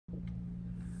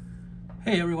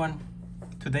Hey everyone,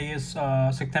 today is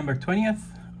September 20th,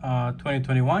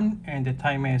 2021, and the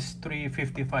time is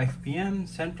 3:55 p.m.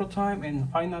 Central Time,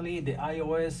 and finally the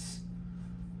iOS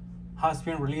has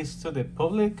been released to the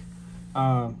public.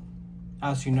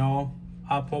 As you know,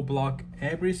 Apple blocked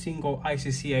every single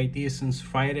ICC ID since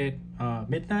Friday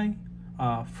midnight,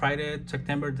 Friday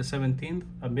September the 17th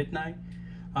at midnight.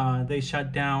 They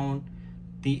shut down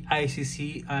the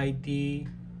ICC ID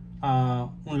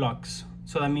unlocks.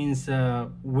 So that means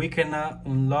we cannot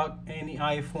unlock any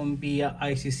iPhone via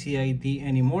ICC ID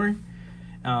anymore.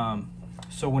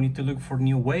 So we need to look for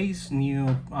new ways,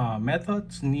 new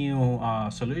methods, new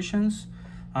solutions,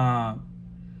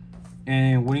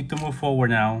 and we need to move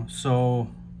forward now. So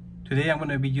today I'm going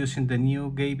to be using the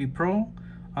new Gevey Pro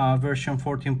version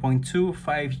 14.2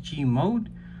 5G mode.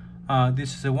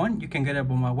 This is the one. You can get it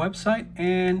on my website,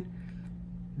 and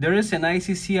there is an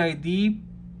ICC ID,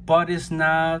 but it's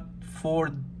not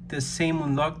for the same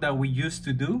unlock that we used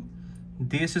to do.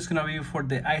 This is gonna be for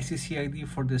the ICC ID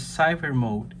for the cyber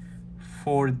mode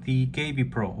for the Gevey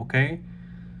Pro, okay?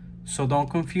 So don't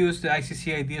confuse, the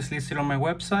ICC ID is listed on my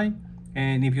website,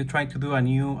 and if you're trying to do a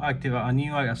new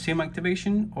SIM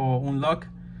activation or unlock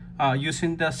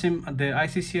using the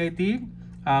ICC ID,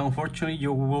 unfortunately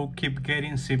you will keep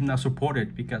getting SIM not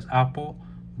supported because Apple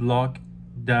blocked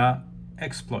the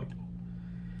exploit.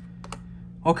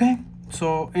 Okay,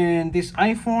 so in this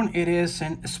iPhone, it is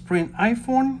an Sprint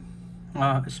iPhone,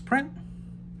 Sprint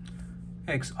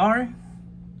XR,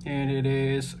 and it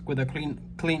is with a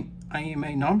clean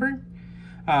IMEI number.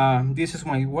 This is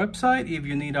my website. If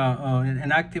you need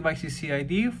an active ICC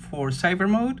ID for cyber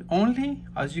mode only,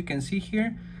 as you can see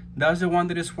here, that's the one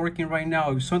that is working right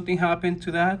now. If something happened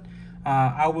to that,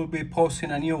 I will be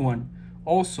posting a new one.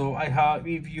 Also, I have,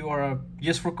 if you are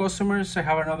just for customers, I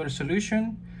have another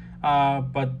solution.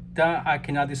 But that I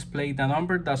cannot display the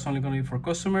number. That's only going to be for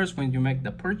customers. When you make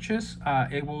the purchase,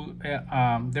 there will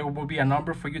be a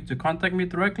number for you to contact me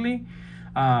directly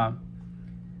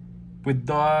with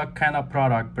that kind of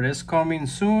product. But it's coming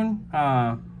soon.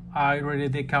 I already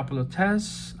did a couple of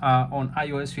tests on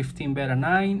iOS 15 beta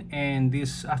 9, and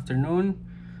this afternoon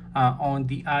on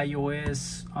the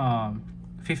iOS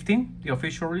 15, the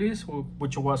official release,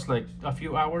 which was like a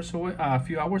few hours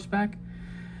back.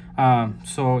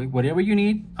 So whatever you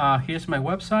need, here's my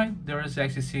website. There is the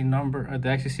ICC number, the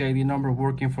ICC ID number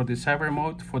working for the cyber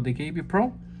mode for the Gevey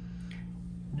Pro.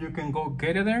 You can go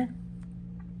get it there.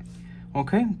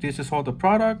 Okay, this is all the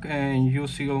product, and you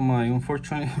see all my,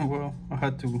 unfortunately, well, I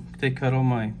had to take out all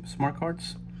my smart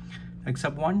cards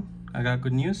except one. I got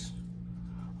good news,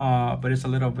 but it's a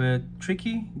little bit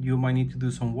tricky. You might need to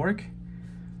do some work.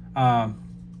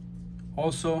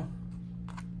 Also,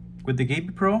 with the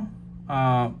Gevey Pro,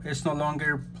 it's no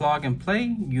longer plug and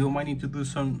play. You might need to do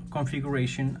some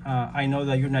configuration. I know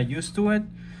that you're not used to it,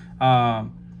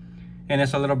 and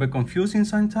it's a little bit confusing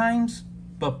sometimes,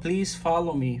 but please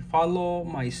follow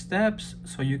my steps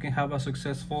so you can have a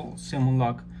successful SIM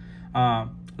unlock.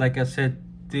 Like I said,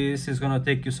 this is gonna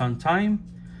take you some time.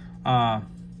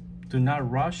 Do not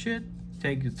rush it.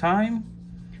 Take your time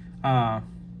and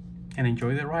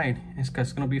enjoy the ride. It's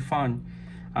gonna be fun.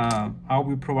 I'll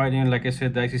be providing, like I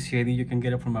said, the ICC ID. You can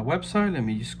get it from my website. Let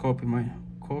me just copy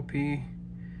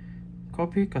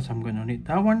because I'm gonna need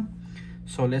that one.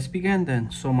 So let's begin then.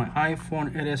 So my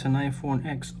iPhone, it is an iPhone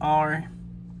XR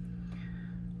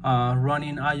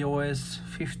running iOS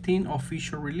 15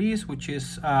 official release, which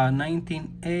is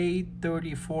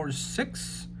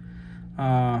 19A34.6,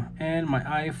 and my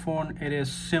iPhone, it is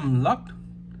SIM locked,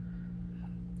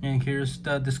 and here's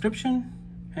the description.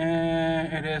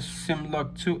 And it is SIM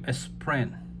locked to a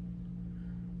Sprint.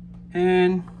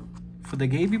 And for the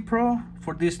Gevey Pro,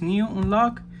 for this new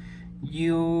unlock,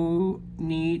 you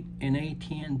need an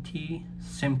AT&T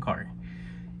SIM card.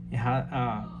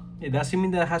 It doesn't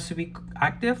mean that it has to be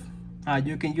active.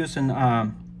 You can use in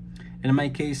my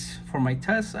case, for my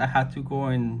test, I had to go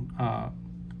and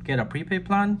get a prepaid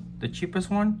plan, the cheapest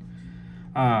one,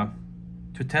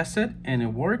 to test it, and it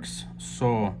works.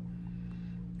 So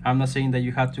I'm not saying that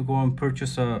you have to go and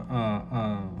purchase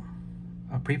a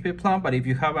prepaid plan, but if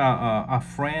you have a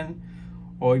friend,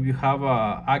 or if you have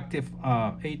a active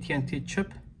AT&T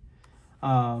chip,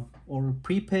 or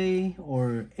prepay,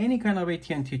 or any kind of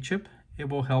AT&T chip, it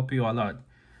will help you a lot.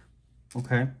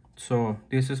 Okay, so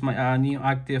this is my new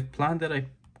active plan that I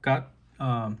got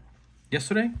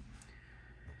yesterday,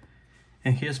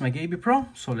 and here's my Gevey Pro.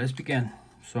 So let's begin.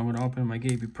 So I'm gonna open my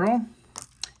Gevey Pro.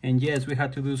 And yes, we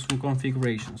had to do some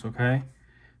configurations, okay?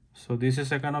 So this is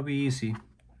gonna be easy.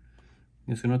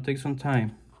 It's gonna take some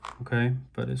time, okay?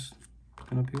 But it's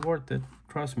gonna be worth it,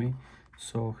 trust me.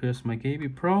 So here's my Gevey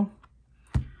Pro.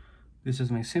 This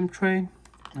is my SIM tray.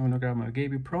 I'm gonna grab my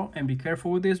Gevey Pro, and be careful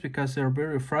with this because they're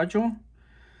very fragile.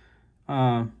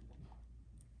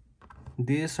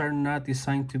 These are not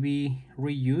designed to be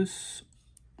reused.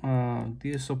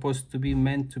 This is supposed to be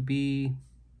meant to be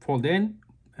fold in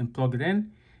and plug it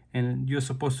in, and you're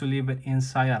supposed to leave it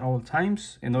inside at all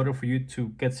times in order for you to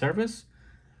get service.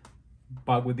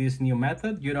 But with this new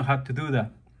method, you don't have to do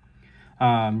that.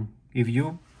 If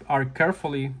you are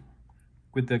carefully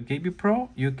with the Gevey Pro,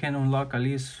 you can unlock at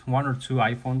least 1 or 2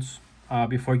 iPhones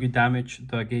before you damage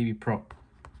the Gevey Pro.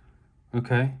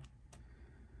 Okay.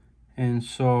 And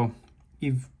so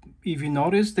if you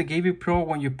notice the Gevey Pro,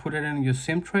 when you put it in your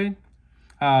SIM tray,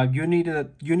 you need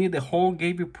the whole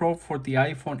Gevey Pro for the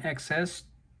iPhone XS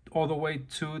all the way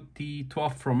to the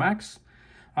 12 Pro Max,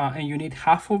 and you need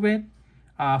half of it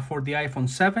for the iPhone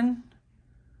 7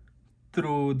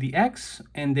 through the X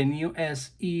and the new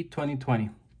SE 2020.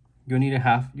 You need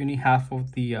half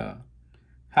of the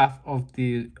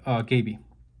Gevey.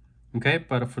 Okay,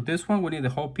 but for this one, we need the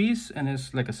whole piece, and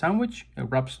it's like a sandwich. It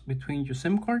wraps between your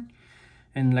SIM card,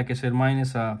 and like I said, mine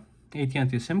is a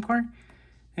AT&T SIM card.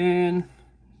 And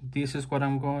this is what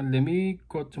I'm going. Let me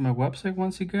go to my website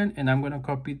once again, and I'm gonna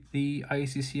copy the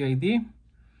ICC ID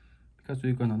because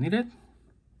we're gonna need it.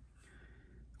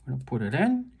 I'm gonna put it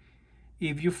in.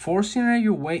 If you're forcing it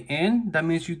your way in, that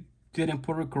means you didn't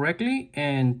put it correctly,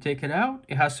 and take it out.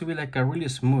 It has to be like a really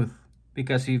smooth,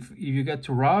 because if you get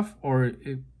too rough or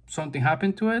if something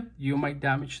happened to it, you might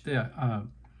damage the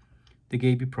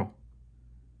Gevey Pro.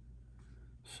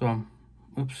 So,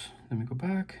 oops, let me go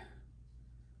back.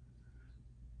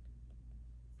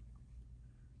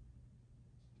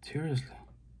 Seriously.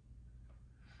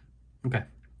 Okay.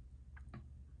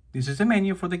 This is the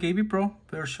menu for the Gevey Pro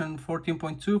version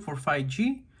 14.2 for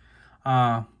 5G.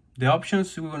 The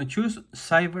options we're going to choose: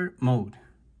 cyber mode.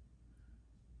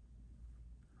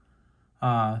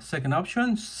 Second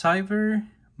option, cyber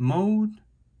mode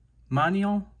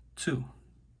manual 2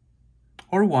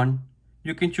 or 1.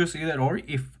 You can choose either or.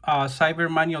 If cyber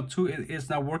manual 2 is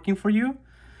not working for you,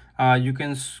 you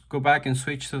can go back and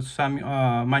switch to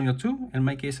manual 2. In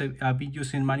my case, I've been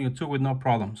using manual 2 with no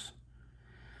problems.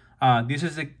 This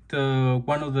is the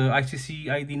one of the ICC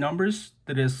ID numbers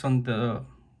that is on the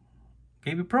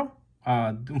Gevey Pro.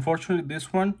 Unfortunately,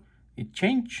 this one, it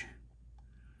changed,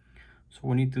 so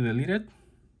we need to delete it.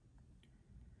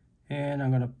 And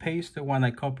I'm gonna paste the one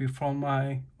I copied from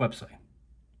my website,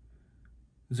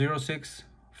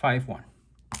 0651.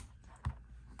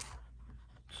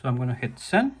 So I'm gonna hit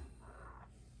send.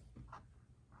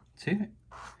 See,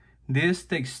 this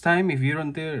takes time. If you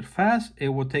don't do it fast, it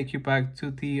will take you back to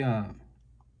the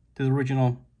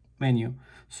original menu.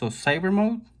 So cyber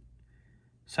mode,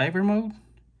 cyber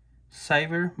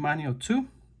manual 2.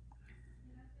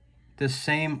 The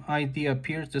same ID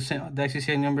appears, the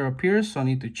ICC number appears, so I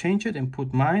need to change it and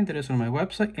put mine that is on my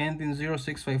website, ending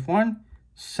 0651.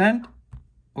 Send.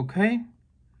 Okay.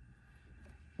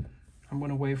 I'm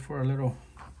gonna wait for a little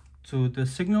to the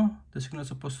signal. The signal is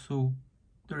supposed to,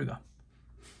 there we go.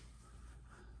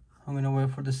 I'm gonna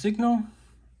wait for the signal,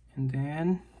 and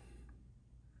then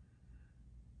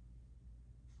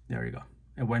there you go.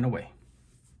 It went away.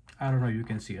 I don't know if you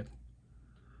can see it.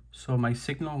 So my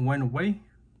signal went away.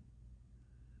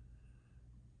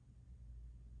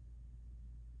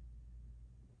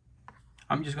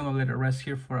 I'm just gonna let it rest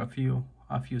here for a few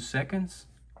seconds.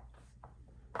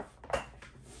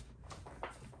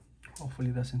 Hopefully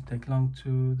it doesn't take long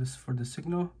for the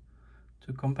signal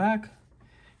to come back.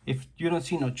 If you don't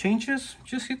see no changes,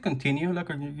 just hit continue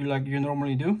like you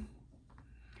normally do.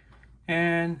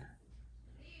 And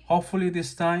hopefully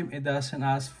this time it doesn't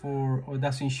ask for, or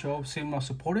doesn't show SIM not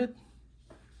supported.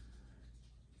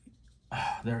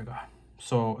 There we go.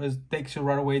 So it takes you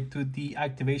right away to the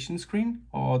activation screen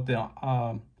or the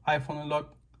iPhone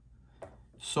unlock.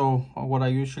 So what I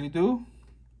usually do,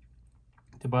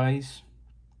 device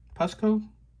passcode,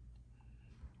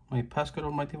 my passcode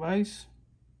on my device.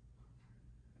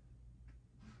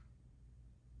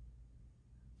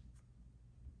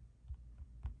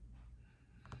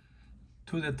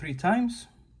 Do that 3 times.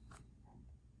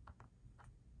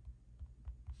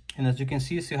 And as you can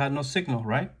see, it still had no signal,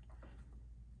 right?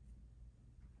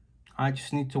 I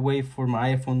just need to wait for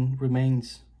my iPhone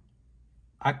remains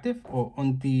active or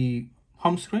on the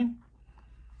home screen.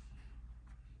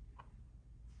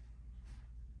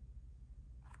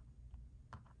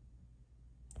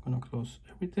 I'm gonna close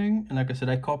everything, and like I said,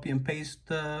 I copy and paste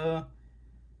the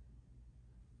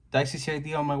ICC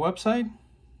ID on my website,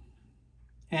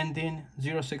 ending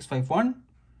 0651.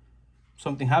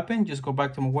 Something happened, just go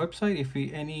back to my website. If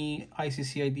any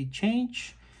ICC ID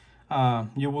change,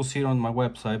 you will see it on my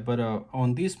website. But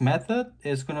on this method,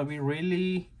 it's gonna be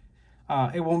really,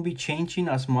 it won't be changing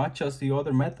as much as the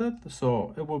other method,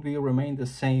 so it will be remain the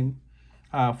same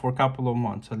for a couple of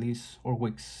months at least, or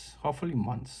weeks, hopefully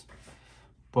months.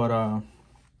 But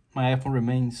my iPhone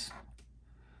remains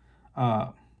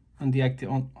on the active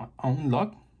on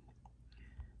lock.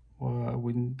 What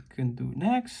we can do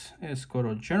next is go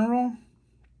to General,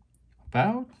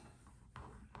 About.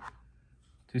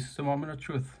 This is the moment of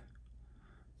truth.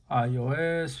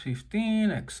 iOS 15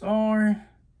 XR,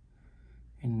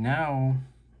 and now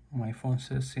my phone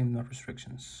says SIM no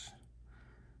restrictions,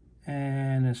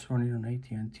 and it's running on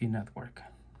AT&T network.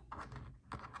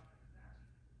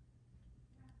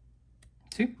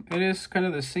 See, it is kind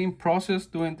of the same process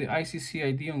doing the ICC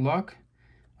ID unlock,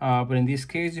 but in this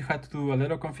case you had to do a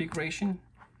little configuration.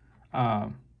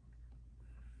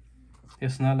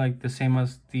 It's not like the same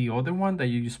as the other one that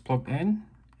you just plug in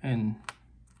and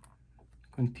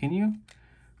continue.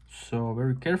 So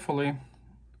very carefully,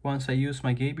 once I use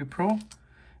my Gevey Pro,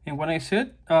 and when I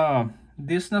said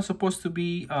this is not supposed to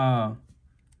be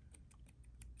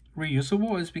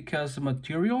reusable, is because the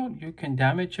material, you can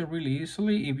damage it really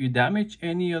easily. If you damage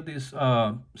any of these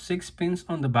 6 pins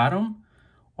on the bottom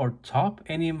or top,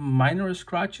 any minor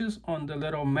scratches on the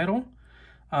little metal,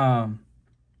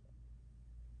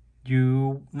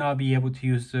 you not be able to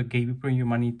use the Gevey Pro. You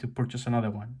might need to purchase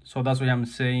another one. So that's why I'm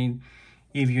saying,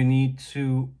 if you need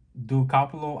to do a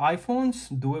couple of iPhones,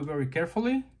 do it very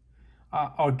carefully,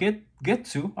 or get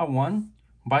two at one,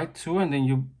 buy two, and then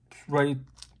you ready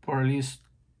for at least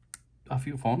a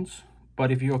few phones.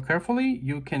 But if you're carefully,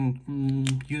 you can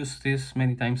use this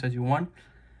many times as you want.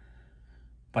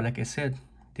 But like I said,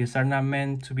 these are not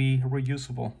meant to be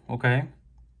reusable. Okay.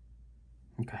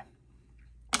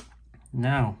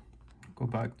 Now go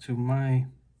back to my,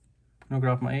 I'm gonna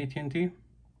grab my AT&T.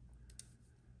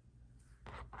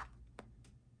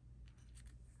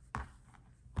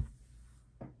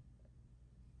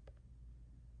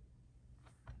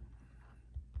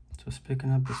 Just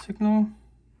picking up the signal.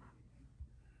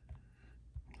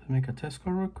 Let's make a test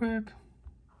call real quick.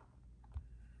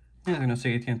 And I'm gonna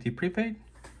say AT&T prepaid.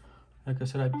 Like I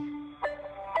said,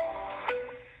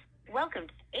 Welcome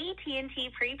to AT&T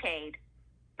prepaid.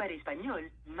 Para español,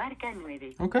 marca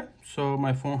 9. Okay, so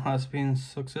my phone has been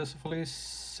successfully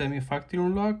semi-factory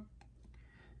unlocked.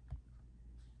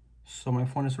 So my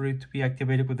phone is ready to be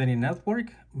activated with any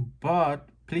network, but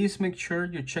please make sure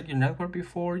you check your network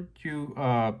before you,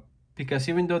 because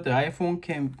even though the iPhone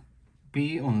can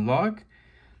be unlocked,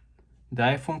 the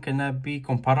iPhone cannot be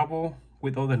compatible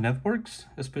with other networks,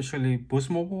 especially Boost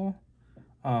Mobile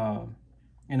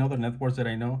and other networks that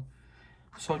I know.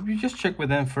 So you just check with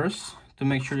them first to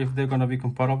make sure if they're gonna be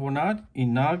compatible or not. If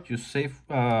not, you're safe.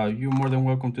 You're more than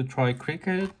welcome to try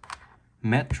Cricket,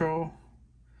 Metro,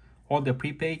 all the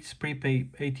prepaids,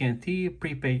 prepaid AT&T,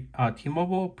 prepaid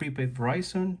T-Mobile, prepaid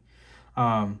Verizon,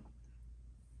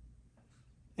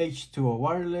 H2O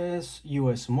Wireless,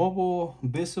 US Mobile,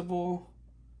 Visible.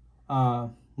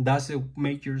 That's the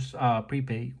major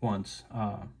prepaid ones.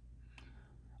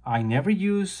 I never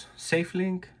use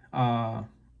SafeLink,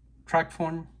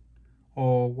 TracFone,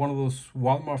 or one of those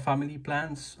Walmart family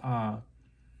plans,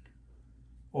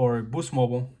 or Boost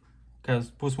Mobile, because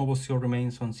Boost Mobile still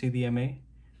remains on CDMA.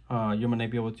 You may not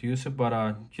be able to use it,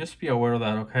 but just be aware of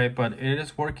that, okay? But it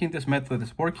is working. This method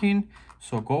is working,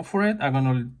 so go for it. I'm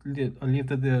gonna leave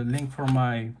the link for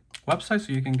my website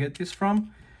so you can get this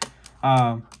from.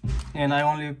 And I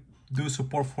only do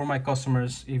support for my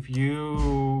customers. If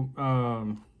you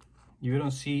you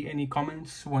don't see any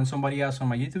comments when somebody asks on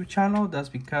my YouTube channel, that's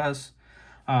because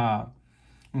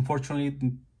unfortunately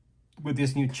with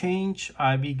this new change,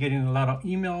 I be getting a lot of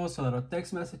emails, a lot of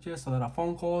text messages, a lot of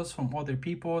phone calls from other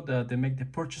people that they make the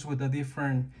purchase with a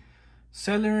different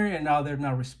seller, and now they're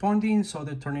not responding, so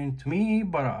they're turning to me.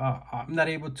 But I'm not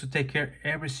able to take care of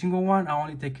every single one. I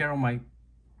only take care of my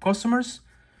customers.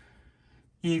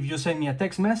 If you send me a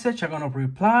text message, I'm gonna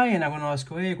reply and I'm gonna ask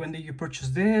you, hey, when did you purchase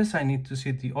this? I need to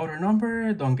see the order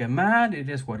number. Don't get mad. It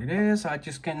is what it is. I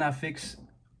just cannot fix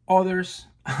others.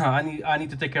 I need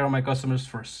to take care of my customers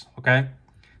first, okay?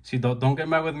 See, don't get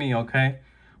mad with me, okay?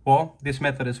 Well, this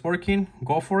method is working.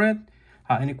 Go for it.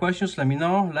 Any questions, let me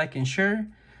know. Like and share.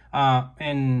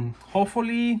 And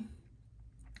hopefully,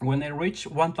 when I reach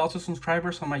 1,000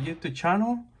 subscribers on my YouTube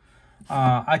channel,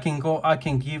 I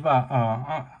can give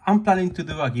I'm planning to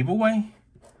do a giveaway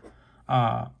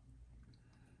to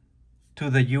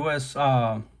the US,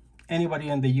 anybody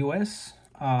in the US.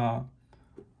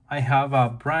 I have a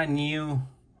brand new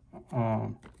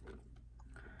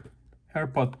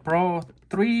AirPod Pro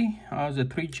 3, the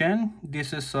 3 Gen.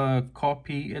 This is a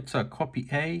copy, it's a copy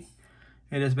A.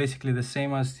 It is basically the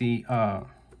same as the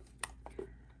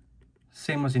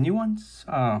new ones,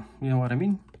 you know what I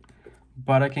mean.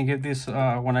 But I can give this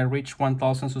when I reach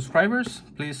 1,000 subscribers.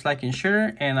 Please like and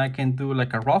share, and I can do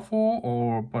like a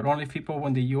raffle, but only people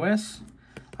in the US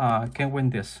can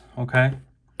win this, okay?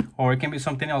 Or it can be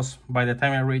something else. By the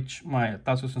time I reach my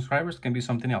 1,000 subscribers, it can be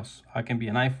something else. It can be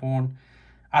an iPhone.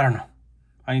 I don't know.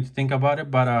 I need to think about it,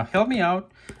 but help me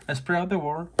out. Spread out the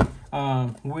word.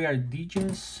 We are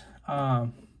DJ's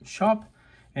shop,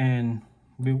 and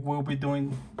we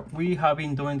have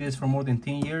been doing this for more than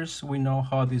 10 years. We know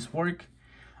how this works.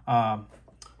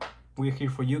 We're here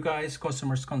for you guys.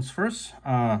 Customers comes first.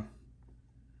 And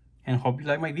hope you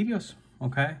like my videos,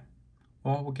 okay?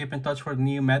 Well, we'll keep in touch for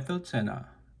new methods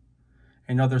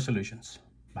and other solutions.